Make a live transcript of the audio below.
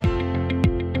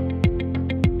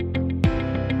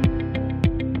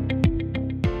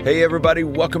Hey everybody,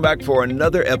 welcome back for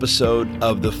another episode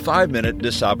of the 5-Minute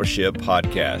Discipleship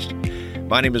Podcast.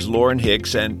 My name is Lauren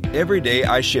Hicks, and every day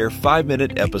I share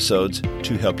 5-minute episodes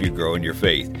to help you grow in your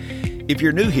faith. If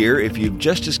you're new here, if you've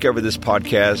just discovered this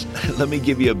podcast, let me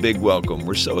give you a big welcome.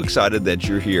 We're so excited that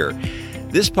you're here.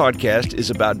 This podcast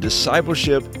is about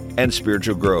discipleship and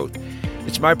spiritual growth.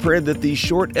 It's my prayer that these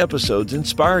short episodes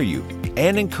inspire you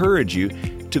and encourage you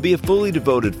to be a fully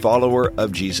devoted follower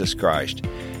of Jesus Christ.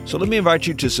 So let me invite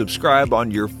you to subscribe on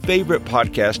your favorite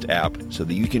podcast app so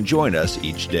that you can join us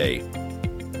each day.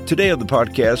 Today on the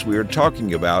podcast, we are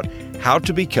talking about how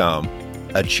to become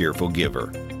a cheerful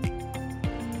giver.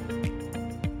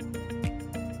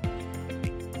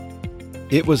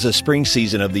 It was a spring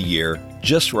season of the year,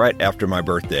 just right after my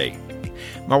birthday.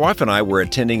 My wife and I were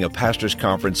attending a pastor's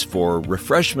conference for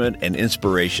refreshment and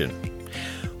inspiration.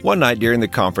 One night during the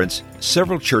conference,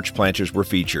 several church planters were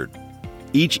featured.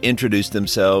 Each introduced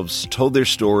themselves, told their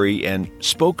story, and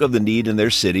spoke of the need in their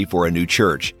city for a new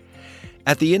church.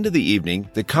 At the end of the evening,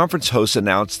 the conference host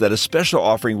announced that a special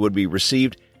offering would be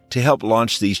received to help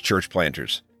launch these church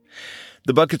planters.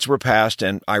 The buckets were passed,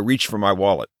 and I reached for my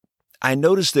wallet. I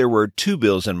noticed there were two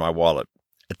bills in my wallet,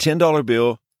 a $10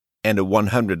 bill and a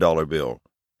 $100 bill.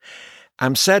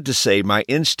 I'm sad to say my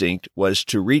instinct was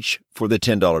to reach for the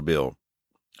 $10 bill.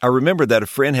 I remember that a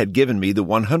friend had given me the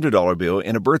 $100 bill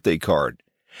in a birthday card.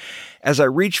 As I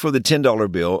reached for the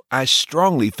 $10 bill, I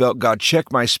strongly felt God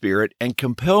check my spirit and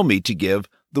compel me to give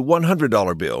the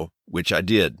 $100 bill, which I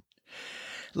did.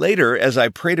 Later, as I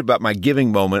prayed about my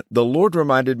giving moment, the Lord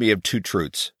reminded me of two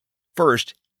truths.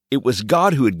 First, it was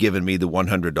God who had given me the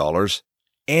 $100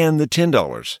 and the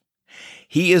 $10.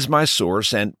 He is my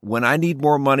source, and when I need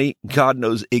more money, God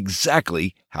knows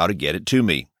exactly how to get it to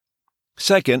me.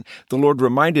 Second, the Lord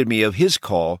reminded me of His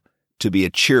call to be a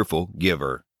cheerful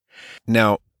giver.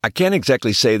 Now, I can't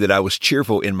exactly say that I was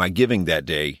cheerful in my giving that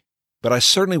day, but I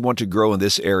certainly want to grow in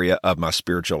this area of my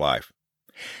spiritual life.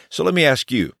 So let me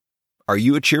ask you, are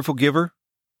you a cheerful giver?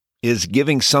 Is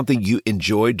giving something you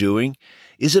enjoy doing?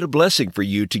 Is it a blessing for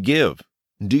you to give?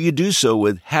 Do you do so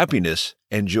with happiness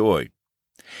and joy?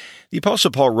 The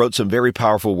Apostle Paul wrote some very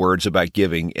powerful words about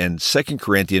giving in 2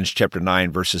 Corinthians chapter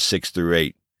 9, verses 6 through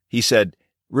 8. He said,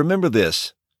 "Remember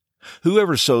this,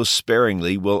 whoever sows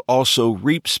sparingly will also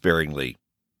reap sparingly,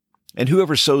 and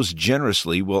whoever sows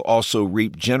generously will also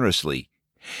reap generously.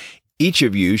 Each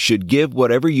of you should give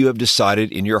whatever you have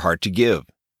decided in your heart to give,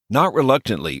 not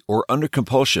reluctantly or under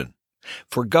compulsion,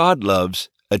 for God loves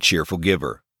a cheerful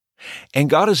giver. And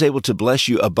God is able to bless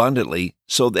you abundantly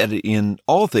so that in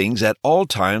all things at all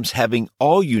times, having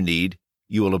all you need,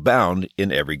 you will abound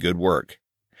in every good work."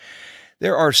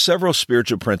 There are several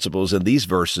spiritual principles in these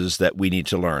verses that we need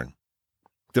to learn.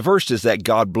 The first is that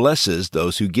God blesses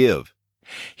those who give.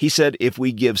 He said if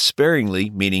we give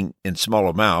sparingly, meaning in small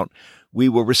amount, we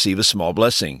will receive a small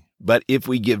blessing. But if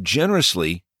we give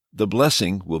generously, the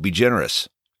blessing will be generous.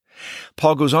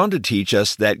 Paul goes on to teach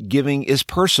us that giving is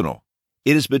personal.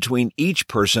 It is between each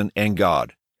person and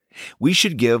God. We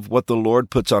should give what the Lord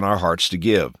puts on our hearts to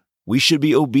give. We should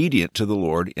be obedient to the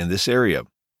Lord in this area.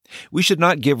 We should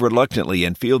not give reluctantly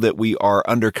and feel that we are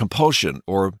under compulsion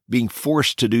or being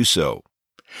forced to do so.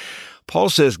 Paul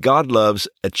says God loves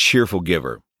a cheerful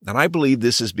giver, and I believe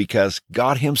this is because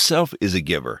God Himself is a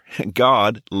giver.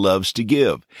 God loves to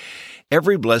give.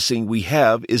 Every blessing we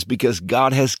have is because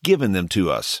God has given them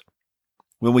to us.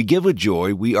 When we give with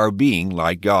joy, we are being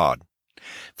like God.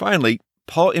 Finally,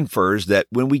 Paul infers that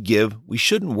when we give, we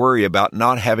shouldn't worry about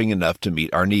not having enough to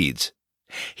meet our needs.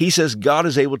 He says God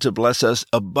is able to bless us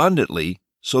abundantly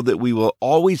so that we will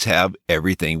always have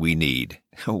everything we need.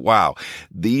 Wow,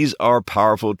 these are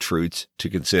powerful truths to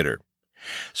consider.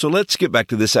 So let's get back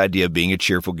to this idea of being a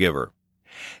cheerful giver.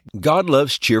 God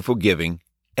loves cheerful giving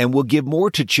and will give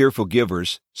more to cheerful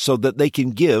givers so that they can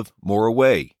give more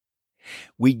away.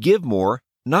 We give more,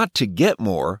 not to get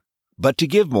more, but to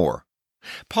give more.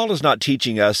 Paul is not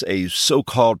teaching us a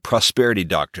so-called prosperity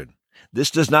doctrine. This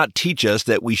does not teach us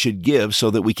that we should give so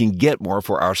that we can get more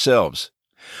for ourselves.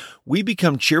 We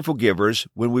become cheerful givers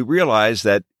when we realize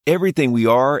that everything we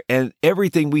are and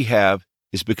everything we have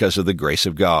is because of the grace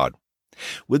of God.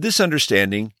 With this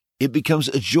understanding, it becomes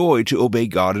a joy to obey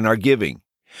God in our giving.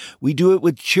 We do it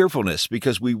with cheerfulness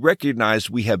because we recognize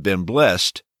we have been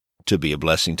blessed to be a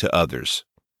blessing to others.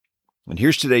 And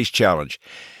here's today's challenge.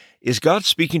 Is God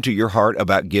speaking to your heart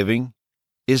about giving?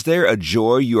 Is there a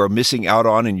joy you are missing out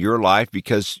on in your life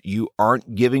because you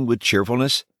aren't giving with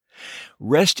cheerfulness?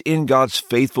 Rest in God's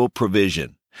faithful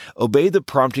provision. Obey the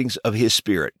promptings of His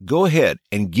Spirit. Go ahead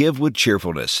and give with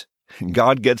cheerfulness.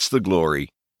 God gets the glory,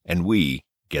 and we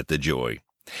get the joy.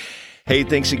 Hey,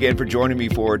 thanks again for joining me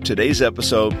for today's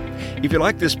episode. If you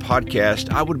like this podcast,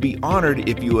 I would be honored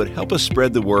if you would help us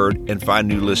spread the word and find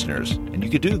new listeners. And you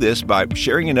could do this by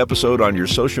sharing an episode on your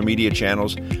social media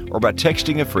channels or by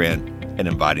texting a friend and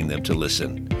inviting them to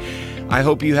listen. I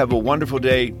hope you have a wonderful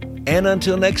day, and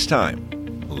until next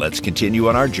time, let's continue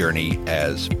on our journey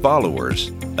as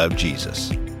followers of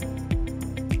Jesus.